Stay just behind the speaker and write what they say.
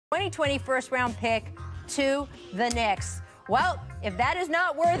2020 first-round pick to the Knicks. Well, if that is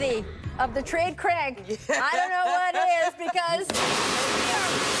not worthy of the trade crank, I don't know what is, because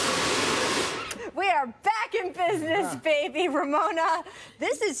we are back in business, baby. Ramona,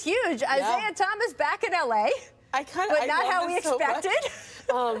 this is huge. Isaiah Thomas back in L.A., but not how we expected.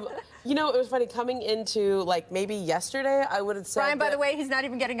 You know, it was funny coming into, like, maybe yesterday, I would have said Brian, by the way, he's not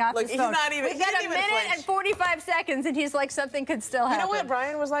even getting off his phone. He's not even. We've got a minute and 45 seconds, and he's like, something could still happen. You know what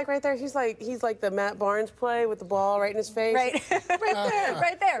Brian was like right there? He's like the Matt Barnes play with the ball right in his face. Right,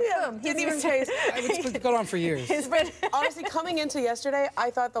 right there. Yeah. Boom. Didn't even taste. It's been going on for years. Honestly, coming into yesterday, I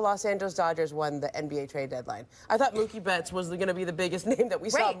thought the Los Angeles Dodgers won the NBA trade deadline. I thought Mookie Betts was going to be the biggest name that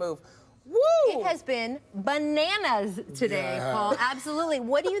we saw move. Woo! It has been bananas today, Paul. Absolutely.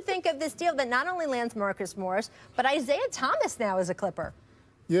 What do you think of this deal that not only lands Marcus Morris, but Isaiah Thomas now is a Clipper?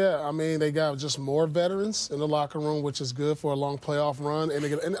 Yeah, I mean, they got just more veterans in the locker room, which is good for a long playoff run.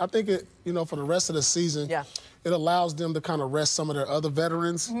 And I think it, you know, for the rest of the season, it allows them to kind of rest some of their other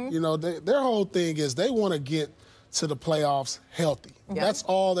veterans. You know, their whole thing is they want to get to the playoffs healthy. That's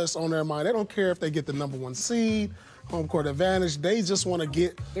all that's on their mind. They don't care if they get the #1 seed, home court advantage. They just want to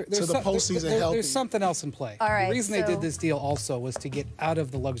get to the postseason healthy. There's something else in play. All right, the reason they did this deal also was to get out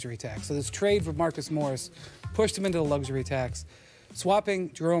of the luxury tax. So this trade for Marcus Morris pushed him into the luxury tax.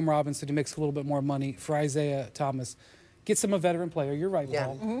 Swapping Jerome Robinson to mix a little bit more money for Isaiah Thomas gets him a veteran player. You're right,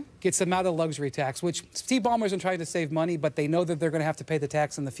 Paul. Gets them out of the luxury tax, which Steve Ballmer isn't trying to save money, but they know that they're going to have to pay the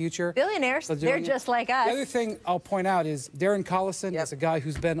tax in the future. Billionaires, so they're just like us. The other thing I'll point out is Darren Collison is a guy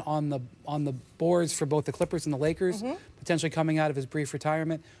who's been on the boards for both the Clippers and the Lakers, potentially coming out of his brief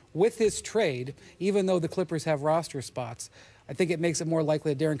retirement. With this trade, even though the Clippers have roster spots, I think it makes it more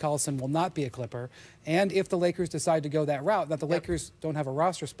likely that Darren Collison will not be a Clipper. And if the Lakers decide to go that route, that the Lakers don't have a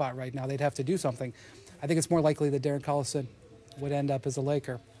roster spot right now, they'd have to do something. I think it's more likely that Darren Collison would end up as a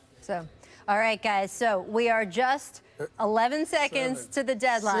Laker. So, all right, guys. So we are just 11 seconds to the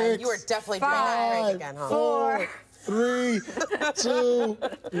deadline. 6, you are definitely doing that break again, huh? 4, 3, 2, 1.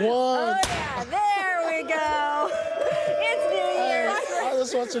 Oh, yeah, there we go. It's New Year's. I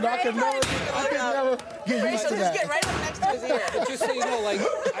just want you to know I can never get used to that. Just get right up next to his ear. Just so you know, like,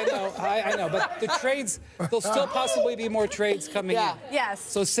 I know, but the trades, there'll still possibly be more trades coming in. Yes.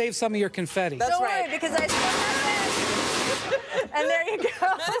 So save some of your confetti. That's Don't right. worry, because I still have it. And there you go.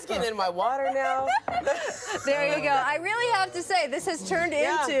 That's getting in my water now. There you go. I really have to say, this has turned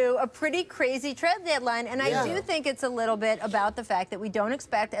into a pretty crazy trade deadline, and I do think it's a little bit about the fact that we don't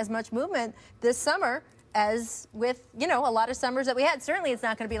expect as much movement this summer as with, you know, a lot of summers that we had. Certainly it's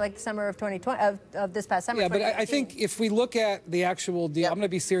not going to be like the summer of 2020, of this past summer. Yeah, but I think if we look at the actual deal, I'm going to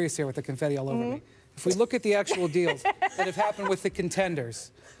be serious here with the confetti all over me. If we look at the actual deals that have happened with the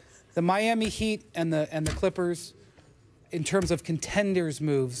contenders, the Miami Heat and the Clippers, in terms of contenders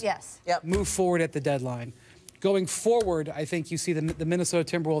moves, move forward at the deadline. Going forward, I think you see the Minnesota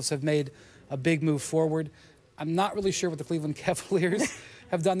Timberwolves have made a big move forward. I'm not really sure what the Cleveland Cavaliers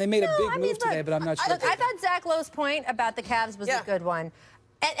have done. They made a big move today, but I'm not sure. Look, I thought Zach Lowe's point about the Cavs was a good one.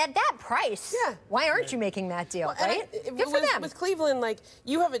 At that price, why aren't you making that deal, right? Good for them. With Cleveland, like,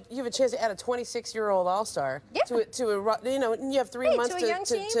 you have a chance to add a 26-year-old All-Star to a you know, and you have 3 months to a young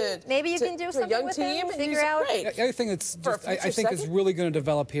team. Maybe you can do something with him, figure out. The other thing that's I think is really going to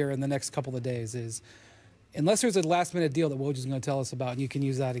develop here in the next couple of days is, unless there's a last-minute deal that Woj is going to tell us about, and you can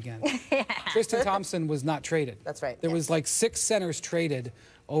use that again. Tristan Thompson was not traded. That's right. There was like 6 centers traded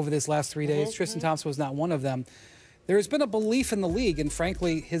over this last 3 days. Tristan Thompson was not one of them. There's been a belief in the league, and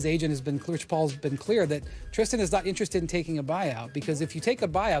frankly, his agent has been clear, Rich Paul's been clear, that Tristan is not interested in taking a buyout, because if you take a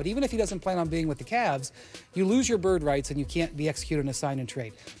buyout, even if he doesn't plan on being with the Cavs, you lose your bird rights and you can't be executed in a sign and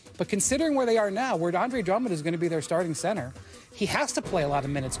trade. But considering where they are now, where Andre Drummond is going to be their starting center, he has to play a lot of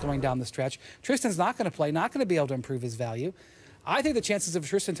minutes going down the stretch. Tristan's not going to play, not going to be able to improve his value. I think the chances of a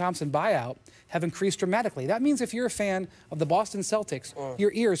Tristan Thompson buyout have increased dramatically. That means if you're a fan of the Boston Celtics,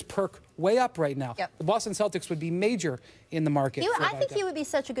 your ears perk way up right now. The Boston Celtics would be major in the market. I think he would be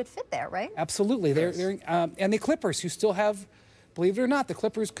such a good fit there, right? Absolutely. And the Clippers, who still have, believe it or not, the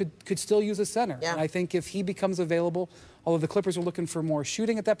Clippers could still use a center. And I think if he becomes available, although the Clippers are looking for more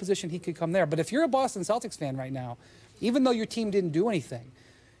shooting at that position, he could come there. But if you're a Boston Celtics fan right now, even though your team didn't do anything,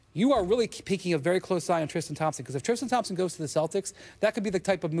 you are really keeping a very close eye on Tristan Thompson, because if Tristan Thompson goes to the Celtics, that could be the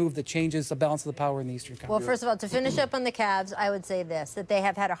type of move that changes the balance of the power in the Eastern Conference. Well, first of all, to finish up on the Cavs, I would say this, that they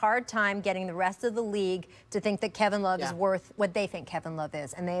have had a hard time getting the rest of the league to think that Kevin Love is worth what they think Kevin Love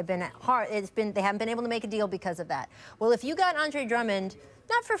is. And they have been they haven't been able to make a deal because of that. Well, if you got Andre Drummond,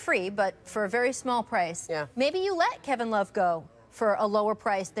 not for free, but for a very small price, maybe you let Kevin Love go for a lower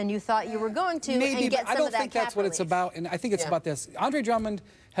price than you thought you were going to Maybe, and get but some I don't of that think that's cap what relief. it's about, and I think it's about this. Andre Drummond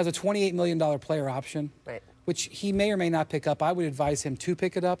has a $28 million player option, which he may or may not pick up. I would advise him to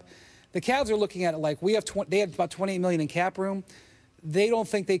pick it up. The Cavs are looking at it like they have about $28 million in cap room. They don't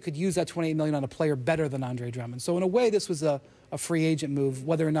think they could use that $28 million on a player better than Andre Drummond. So in a way, this was a free agent move.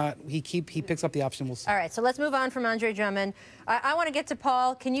 Whether or not he picks up the option, we'll see. All right, so let's move on from Andre Drummond. I want to get to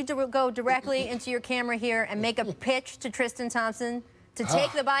Paul. Can you go directly into your camera here and make a pitch to Tristan Thompson to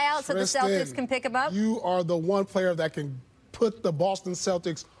take the buyout so the Celtics can pick him up? You are the one player that can put the Boston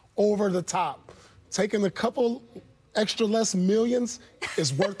Celtics over the top. Taking a couple extra less millions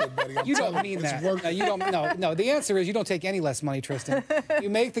is worth it, buddy. You don't mean that. No, you don't. No. The answer is you don't take any less money, Tristan. You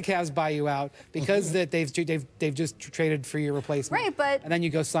make the Cavs buy you out because that they've just traded for your replacement. Right, but and then you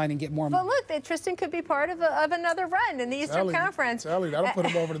go sign and get more money. But look, Tristan could be part of another run in the Eastern Conference. That'll put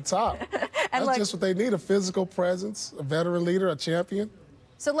him over the top. That's just what they need: a physical presence, a veteran leader, a champion.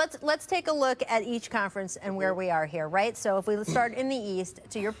 So let's take a look at each conference and where we are here, right? So if we start in the East,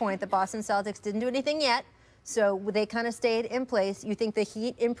 to your point, the Boston Celtics didn't do anything yet. So they kind of stayed in place. You think the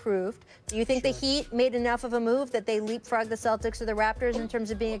Heat improved? Do you think the Heat made enough of a move that they leapfrogged the Celtics or the Raptors in terms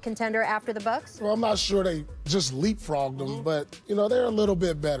of being a contender after the Bucks? Well, I'm not sure they just leapfrogged them, but, you know, they're a little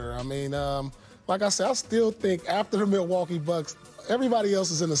bit better. I mean, like I said, I still think after the Milwaukee Bucks, everybody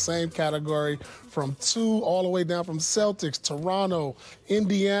else is in the same category from 2 all the way down from Celtics, Toronto,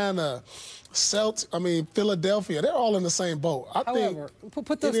 Indiana, Philadelphia. They're all in the same boat. However,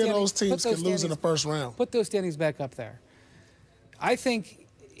 think any of those teams can lose in the first round. Put those standings back up there. I think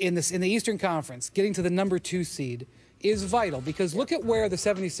in the Eastern Conference, getting to the number 2 seed is vital because look at where the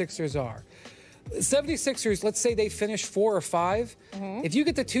 76ers are. 76ers, let's say they finish 4 or 5. If you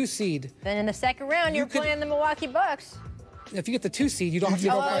get the 2 seed, then in the second round you're playing the Milwaukee Bucks. If you get the 2 seed, you don't have to.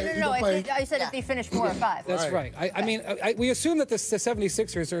 No. I said if they finish 4 or 5. That's right. I mean, we assume that the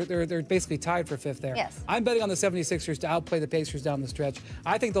 76ers they're basically tied for 5th there. Yes. I'm betting on the 76ers to outplay the Pacers down the stretch.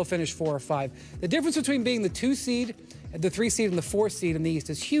 I think they'll finish 4 or 5. The difference between being the 2 seed, the 3 seed, and the 4 seed in the East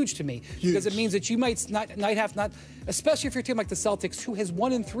is huge to me because it means that you might not, especially if you're a team like the Celtics, who has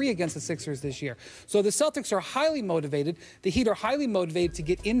 1-3 against the Sixers this year. So the Celtics are highly motivated. The Heat are highly motivated to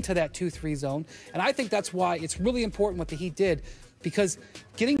get into that 2-3 zone, and I think that's why it's really important what the Heat did. Because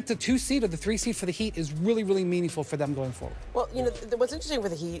getting the 2 seed or the 3 seed for the Heat is really, really meaningful for them going forward. Well, you know, what's interesting for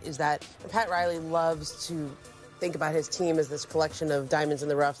the Heat is that Pat Riley loves to think about his team as this collection of diamonds in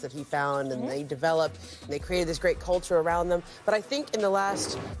the rough that he found and they developed and they created this great culture around them. But I think in the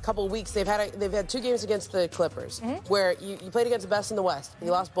last couple of weeks they've had 2 games against the Clippers where you played against the best in the West. You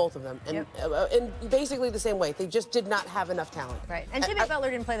lost both of them, and in basically the same way. They just did not have enough talent. Right. And Jimmy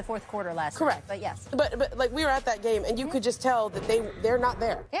Butler didn't play the 4th quarter last night. But yes. But like we were at that game and you could just tell that they're not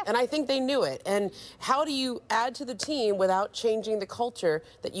there. Yeah. And I think they knew it. And how do you add to the team without changing the culture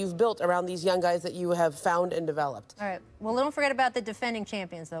that you've built around these young guys that you have found and developed? All right. Well, don't forget about the defending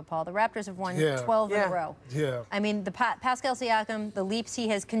champions, though, Paul. The Raptors have won 12 in a row. Yeah. I mean, the Pascal Siakam, the leaps he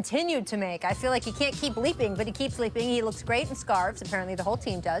has continued to make. I feel like he can't keep leaping, but he keeps leaping. He looks great in scarves. Apparently, the whole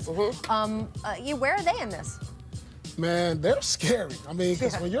team does. Where are they in this? Man, they're scary. I mean,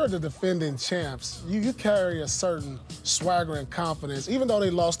 because when you're the defending champs, you carry a certain swagger and confidence. Even though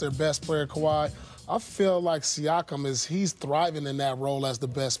they lost their best player, Kawhi, I feel like Siakam he's thriving in that role as the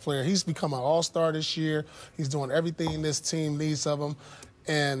best player. He's become an all-star this year. He's doing everything this team needs of him.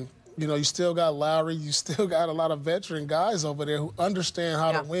 And, you know, you still got Lowry. You still got a lot of veteran guys over there who understand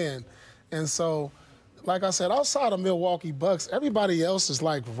how to win. And so, like I said, outside of Milwaukee Bucks, everybody else is,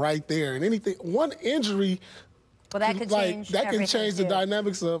 like, right there. And one injury that could change that can change the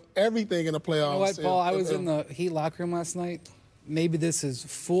dynamics of everything in the playoffs. You know what, Paul? I was in the Heat locker room last night. Maybe this is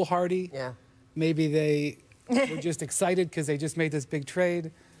foolhardy. Yeah. Maybe they were just excited because they just made this big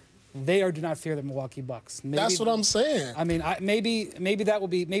trade. They do not fear the Milwaukee Bucks. Maybe, that's what I'm saying. I mean, maybe that will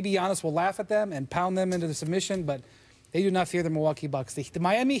be. Maybe Giannis will laugh at them and pound them into the submission, but they do not fear the Milwaukee Bucks. The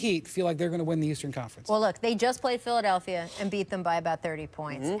Miami Heat feel like they're going to win the Eastern Conference. Well, look, they just played Philadelphia and beat them by about 30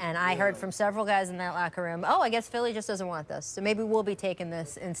 points. And I heard from several guys in that locker room, I guess Philly just doesn't want this. So maybe we'll be taking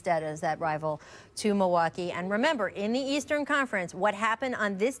this instead as that rival to Milwaukee. And remember, in the Eastern Conference, what happened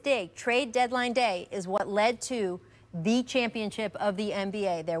on this day, trade deadline day, is what led to the championship of the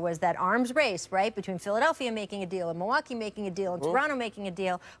NBA. There was that arms race, right, between Philadelphia making a deal and Milwaukee making a deal and Toronto making a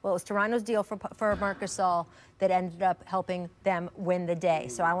deal. Well, it was Toronto's deal for Marc Gasol that ended up helping them win the day.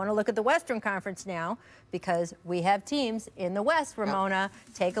 So I want to look at the Western Conference now because we have teams in the West, Ramona.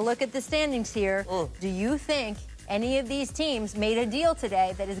 Take a look at the standings here. Do you think any of these teams made a deal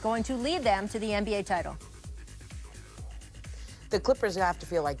today that is going to lead them to the NBA title? The Clippers have to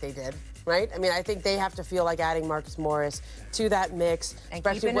feel like they did. right? I mean, I think they have to feel like adding Marcus Morris to that mix. And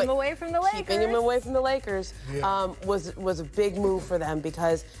keeping him away from the Lakers. Keeping him away from the Lakers was a big move for them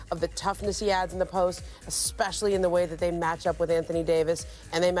because of the toughness he adds in the post, especially in the way that they match up with Anthony Davis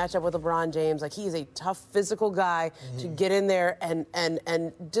and they match up with LeBron James. Like, he's a tough physical guy to get in there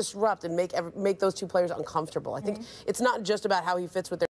and disrupt and make those two players uncomfortable. I think it's not just about how he fits with their